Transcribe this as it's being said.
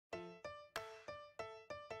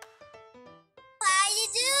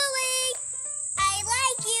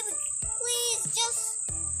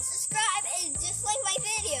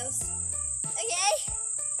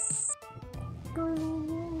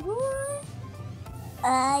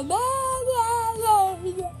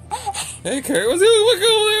Hey, Kurt, what's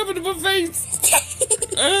going happened to my face?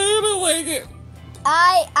 I don't like it.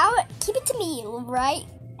 I would keep it to me, right?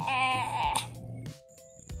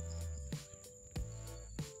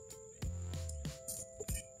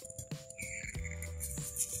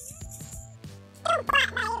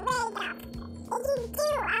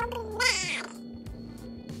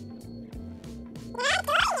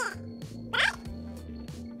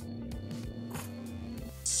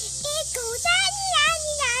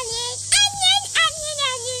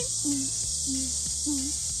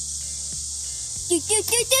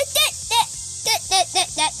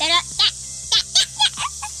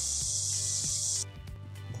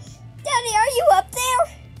 Daddy, are you up there?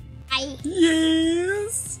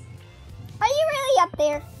 Yes. Are you really up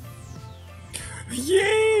there?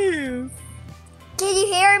 Yes. Can you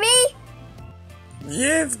hear me?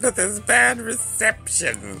 Yes, but there's bad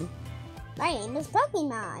reception. My name is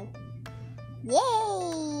Pokemon.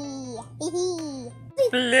 Yay!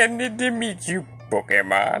 Splendid to meet you,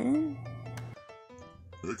 Pokemon.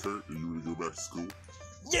 Hey Kurt, are you ready to go back to school?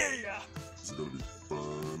 Yeah! Is it gonna be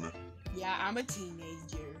fun? Yeah, I'm a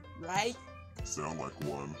teenager, right? Sound like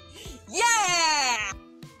one. Yeah!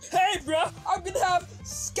 Hey, bro, I'm gonna have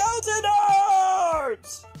skeleton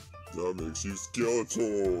arms! That makes you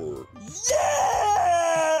Skeletor!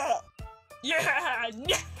 Yeah!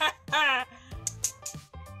 Yeah!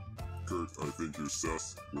 Kurt, I think you're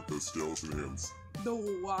sus with those skeleton hands. No,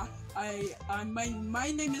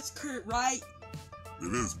 my name is Kurt, right?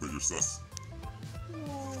 It is, but you're sus.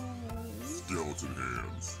 Skeleton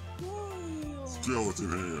hands. Skeleton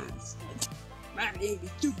hands. My name is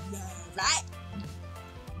Duna, right?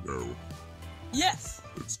 No, Yes.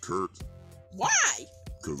 it's Kurt, Why?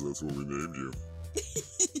 because that's what we named you.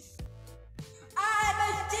 I'm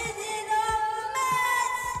a digital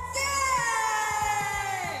master!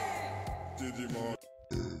 Digimon.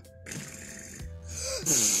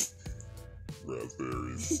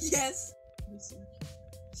 Raspberries. Yes.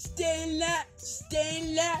 Stella,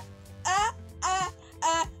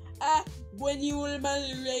 when you will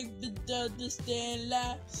malrate the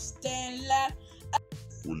Stella.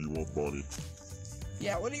 What do you want, Bonnie?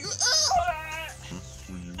 Yeah, what do you? What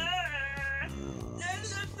do you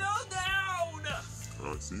Fell down.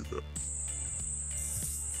 I see that.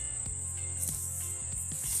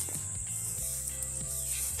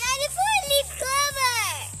 Daddy, put a leaf cover!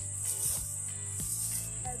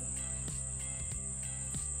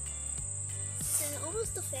 It's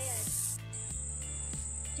almost a fan.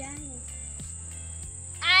 Daddy.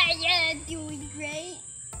 I am doing great.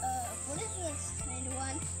 What is this kind of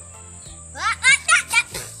one?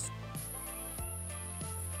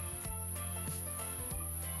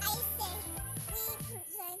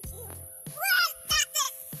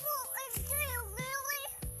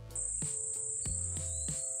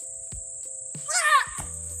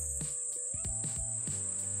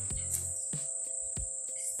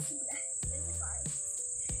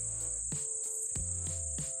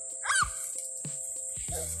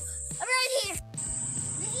 I'm right here.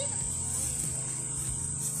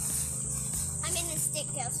 I'm in the stick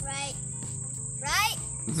house, right? Right?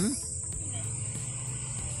 Mm-hmm.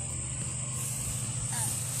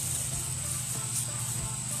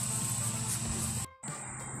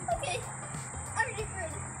 Okay. I'm ready for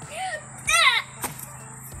it.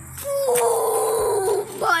 Oh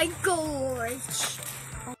my gosh.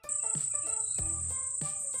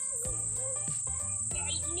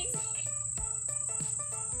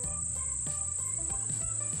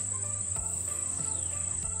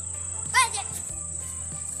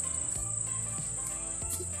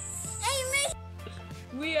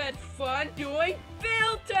 We had fun doing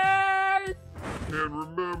filters. And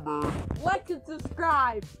remember, Like and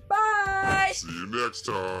subscribe. Bye. see you next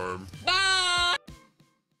time. Bye.